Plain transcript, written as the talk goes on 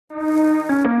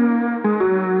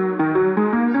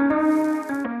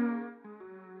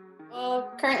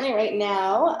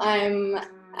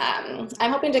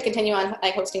I'm hoping to continue on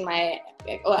hosting my.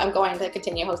 Well, I'm going to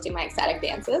continue hosting my ecstatic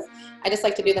dances. I just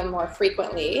like to do them more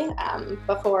frequently.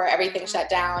 Before everything shut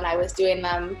down, I was doing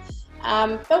them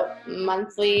about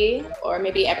monthly or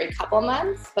maybe every couple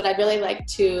months. But I'd really like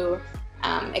to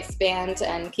expand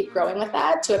and keep growing with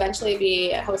that to eventually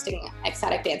be hosting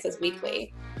ecstatic dances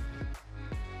weekly.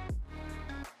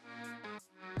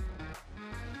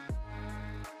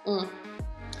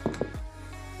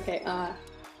 Okay.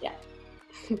 Yeah.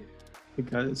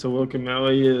 Okay, so welcome,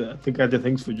 Ellie. I think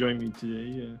thanks for joining me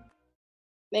today.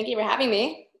 Thank you for having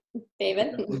me,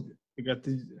 David. I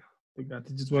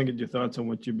just want to get your thoughts on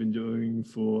what you've been doing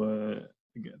for.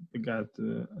 I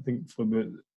think for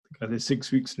about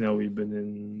 6 weeks now. We've been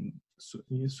in sort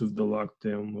of the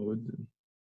lockdown mode.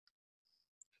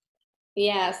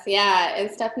 Yes, yeah,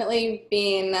 it's definitely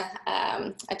been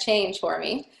a change for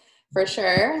me, for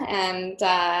sure. And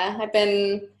I've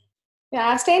been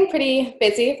staying pretty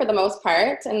busy for the most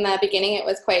part. In the beginning, it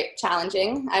was quite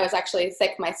challenging. I was actually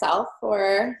sick myself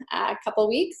for a couple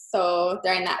weeks. So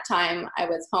during that time, I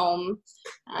was home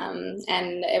and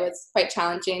it was quite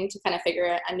challenging to kind of figure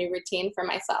out a new routine for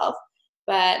myself.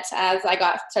 But as I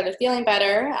started feeling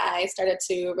better, I started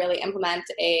to really implement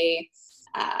a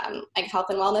health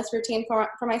and wellness routine for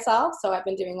myself. So I've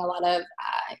been doing a lot of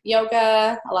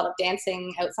yoga, a lot of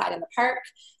dancing outside in the park,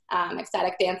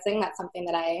 ecstatic dancing. That's something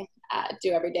that I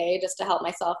do every day just to help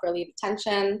myself relieve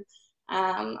tension.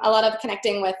 A lot of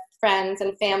connecting with friends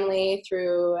and family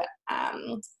through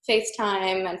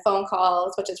FaceTime and phone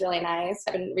calls, which is really nice.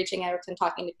 I've been reaching out and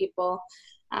talking to people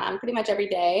pretty much every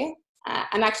day.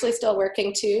 I'm actually still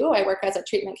working too. I work as a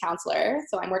treatment counselor,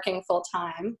 so I'm working full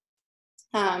time.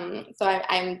 So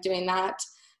I'm doing that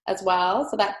as well.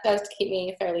 So that does keep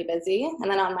me fairly busy.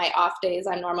 And then on my off days,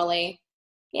 I'm normally,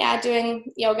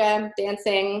 doing yoga,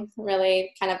 dancing,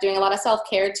 really kind of doing a lot of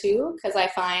self-care too, because I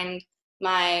find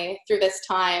through this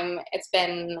time, it's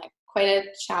been quite a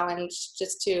challenge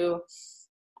just to,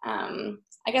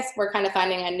 I guess we're kind of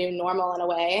finding a new normal in a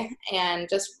way. And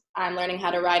just I'm learning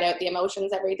how to ride out the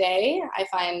emotions every day. I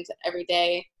find every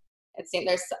day it seems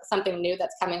there's something new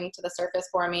that's coming to the surface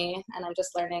for me, and I'm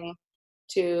just learning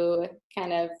to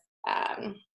kind of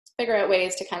figure out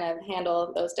ways to kind of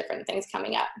handle those different things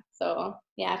coming up. So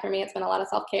yeah, for me, it's been a lot of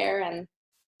self-care and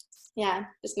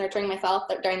just nurturing myself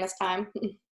during this time.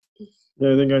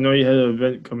 Yeah, I know you had an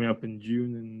event coming up in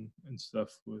June and stuff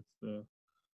with,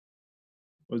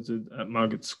 was it at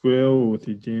Market Square or with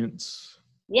your dance?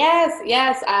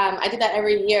 Yes. I do that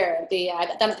every year.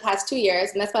 I've done it the past 2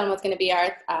 years, and this one was going to be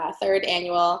our third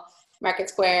annual Market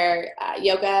Square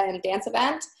yoga and dance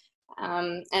event.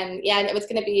 And it was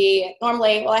going to be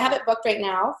I have it booked right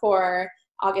now for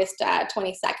August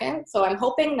 22nd. So I'm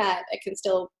hoping that it can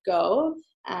still go.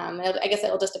 I guess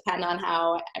it'll just depend on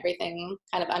how everything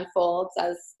kind of unfolds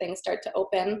as things start to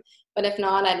open. But if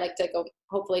not, I'd like to go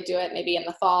hopefully do it maybe in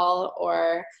the fall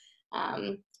or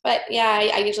but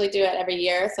I usually do it every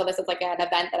year. So this is like an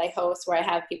event that I host where I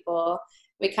have people,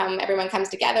 everyone comes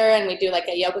together and we do like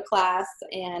a yoga class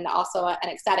and also an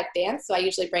ecstatic dance. So I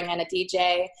usually bring in a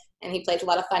DJ and he plays a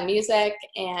lot of fun music,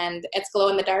 and it's glow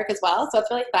in the dark as well. So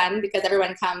it's really fun because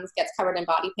everyone gets covered in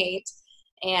body paint.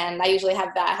 And I usually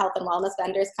have health and wellness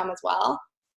vendors come as well.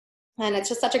 And it's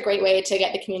just such a great way to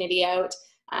get the community out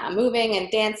moving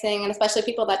and dancing, and especially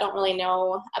people that don't really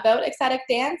know about ecstatic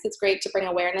dance. It's great to bring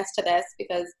awareness to this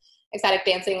because ecstatic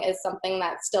dancing is something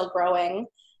that's still growing,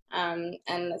 and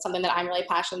it's something that I'm really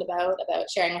passionate about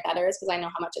sharing with others because I know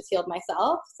how much it's healed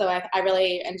myself. So I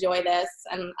really enjoy this,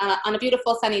 and on a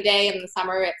beautiful sunny day in the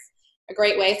summer, it's a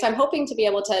great way. So I'm hoping to be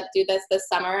able to do this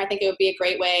summer. I think it would be a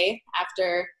great way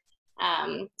after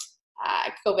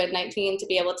COVID-19 to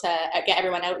be able to get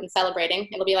everyone out and celebrating.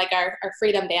 It'll be like our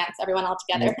freedom dance, everyone all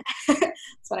together.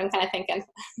 That's what I'm kind of thinking.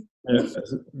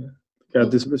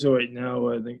 Especially right now,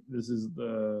 I think this is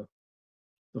the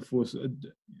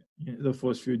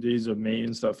first few days of May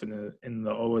and stuff, and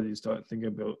already start thinking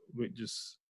about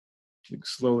just like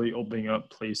slowly opening up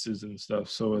places and stuff.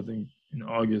 So I think in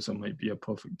August it might be a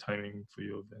perfect timing for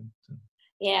your event.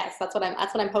 Yes, that's what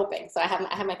I'm hoping. So I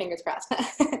have my fingers crossed.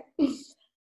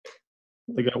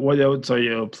 What else are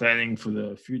you planning for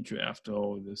the future after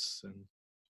all of this?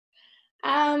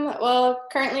 Well,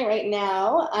 currently right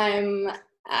now, I'm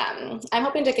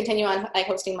hoping to continue on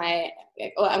hosting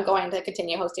I'm going to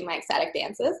continue hosting my ecstatic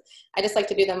dances. I just like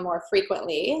to do them more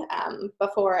frequently.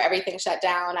 Before everything shut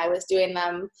down, I was doing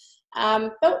them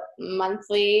about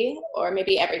monthly or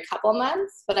maybe every couple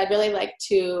months, but I'd really like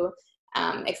to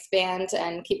expand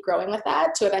and keep growing with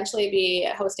that to eventually be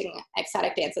hosting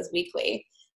ecstatic dances weekly.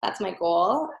 That's my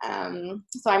goal.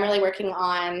 So I'm really working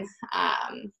on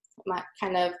my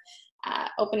kind of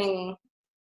opening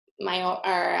my own,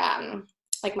 or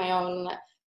like my own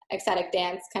ecstatic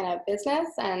dance kind of business,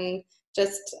 and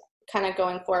just kind of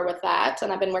going forward with that.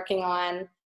 And I've been working on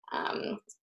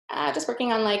just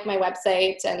working on like my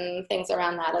website and things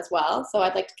around that as well. So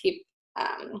I'd like to keep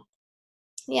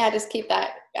just keep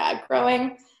that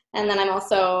growing. And then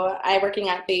I'm working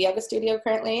at the yoga studio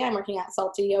currently. I'm working at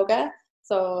Salty Yoga,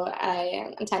 so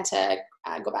I intend to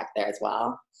go back there as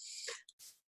well.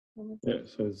 Yeah,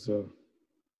 so it's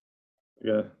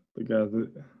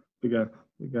we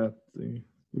got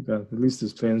at least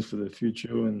his plans for the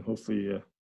future, and hopefully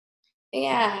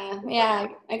Yeah,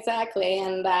 exactly.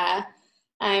 And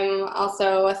I'm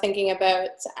also thinking about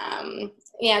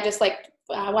just like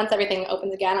once everything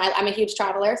opens again. I'm a huge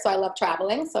traveler, so I love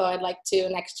traveling. So I'd like to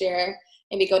next year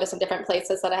maybe go to some different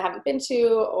places that I haven't been to,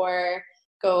 or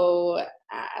go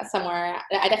somewhere.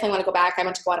 I definitely want to go back. I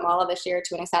went to Guatemala this year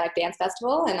to an ecstatic dance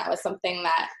festival, and that was something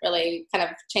that really kind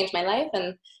of changed my life.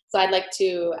 And so I'd like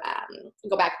to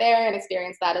go back there and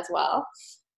experience that as well.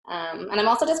 And I'm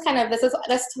also just kind of,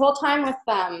 this whole time with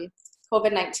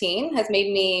COVID-19 has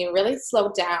made me really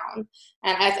slow down.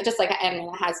 And it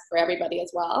has for everybody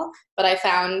as well. But I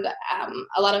found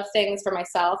a lot of things for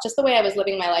myself, just the way I was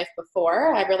living my life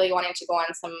before. I really wanted to go on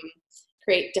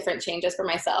create different changes for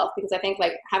myself, because I think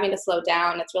like having to slow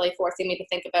down, it's really forcing me to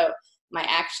think about my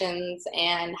actions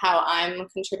and how I'm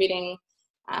contributing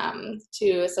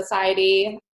to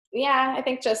society. Yeah, I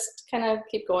think just kind of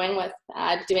keep going with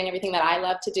doing everything that I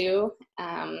love to do,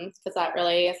 because that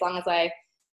really, as long as I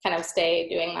kind of stay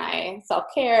doing my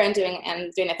self-care and doing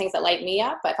the things that light me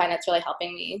up, I find it's really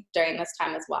helping me during this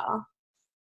time as well.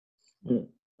 yeah.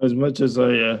 As much as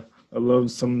I love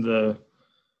some of the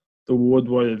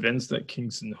worldwide events that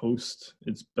Kingston hosts,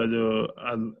 it's better.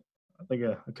 I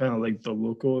kind of like the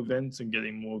local events and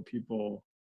getting more people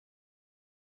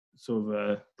sort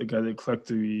of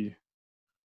collectively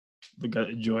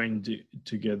joined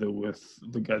together with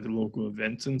the local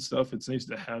events and stuff. It's nice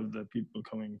to have the people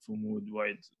coming from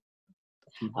worldwide,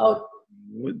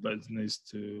 but it's nice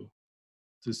to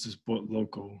support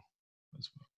local as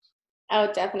well.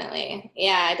 Oh, definitely.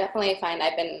 Yeah, I definitely find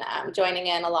I've been joining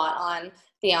in a lot on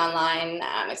the online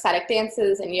ecstatic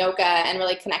dances and yoga, and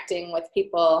really connecting with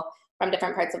people from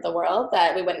different parts of the world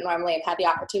that we wouldn't normally have had the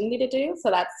opportunity to do. So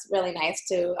that's really nice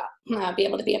to be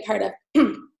able to be a part of,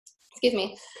 excuse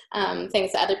me,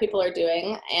 things that other people are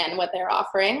doing and what they're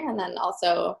offering. And then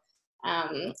also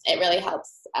it really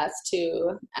helps us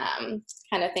to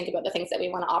kind of think about the things that we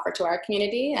want to offer to our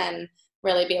community, and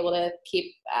really be able to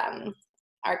keep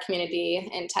our community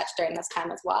in touch during this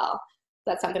time as well.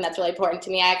 That's something that's really important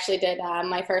to me. I actually did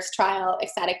my first trial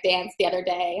ecstatic dance the other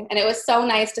day, and it was so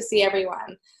nice to see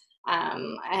everyone.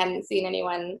 I hadn't seen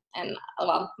anyone in a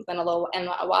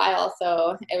while,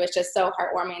 so it was just so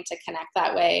heartwarming to connect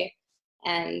that way.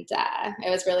 And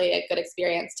it was really a good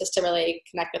experience just to really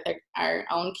connect with our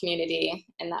own community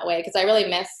in that way, because I really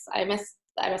miss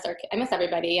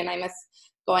everybody, and I miss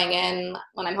going in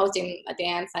when I'm hosting a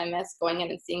dance. I miss going in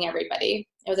and seeing everybody.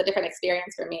 It was a different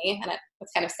experience for me, and it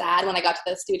was kind of sad when I got to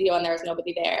the studio and there was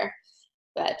nobody there,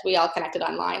 but we all connected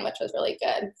online, which was really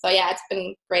good. So yeah, it's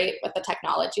been great with the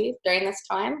technology during this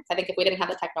time. I think if we didn't have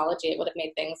the technology, it would have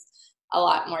made things a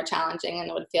lot more challenging,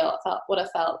 and it would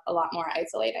have felt a lot more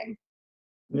isolating.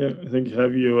 Yeah, I think,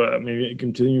 have you maybe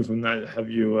continue from that?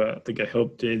 Have you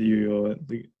helped Daddy, or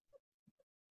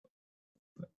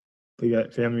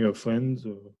got family or friends,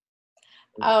 or?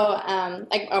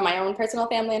 My own personal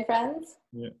family and friends?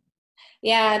 Yeah.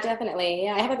 Yeah, definitely.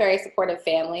 Yeah, I have a very supportive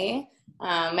family.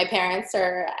 My parents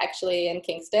are actually in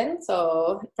Kingston,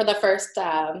 so for the first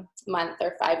month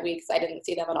or 5 weeks, I didn't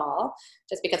see them at all,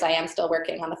 just because I am still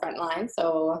working on the front line.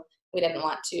 So we didn't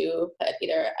want to put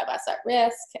either of us at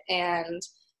risk. And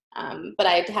but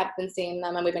I have been seeing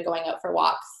them, and we've been going out for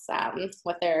walks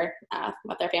with their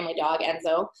family dog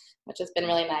Enzo, which has been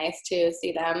really nice to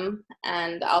see them.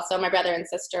 And also my brother and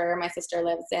sister. My sister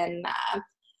lives in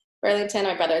Burlington.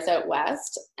 My brother's out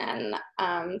west, and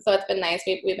so it's been nice.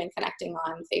 We've been connecting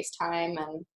on FaceTime,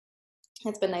 and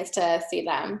it's been nice to see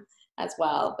them as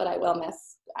well. But I will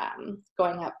miss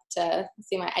going up to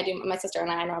see my sister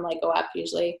and I normally go up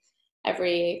usually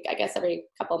every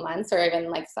couple months, or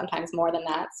even like sometimes more than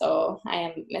that. So I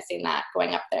am missing that,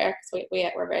 going up there, because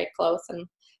we're very close, and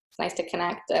it's nice to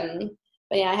connect.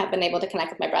 But yeah, I have been able to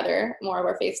connect with my brother more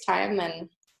over FaceTime, and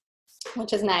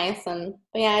which is nice. But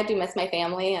yeah, I do miss my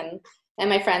family and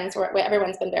my friends.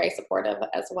 Everyone's been very supportive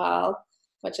as well,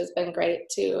 which has been great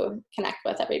to connect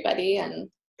with everybody and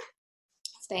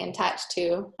stay in touch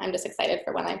too. I'm just excited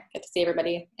for when I get to see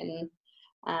everybody in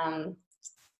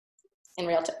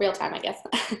real time, I guess.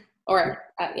 or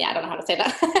yeah, I don't know how to say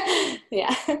that.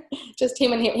 Yeah, just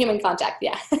human contact.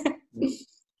 Yeah.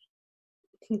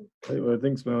 Hey, well,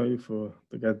 thanks, Mary, for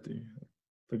the guy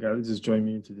that just joined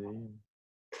me today.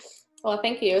 Well,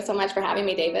 thank you so much for having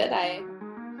me, David.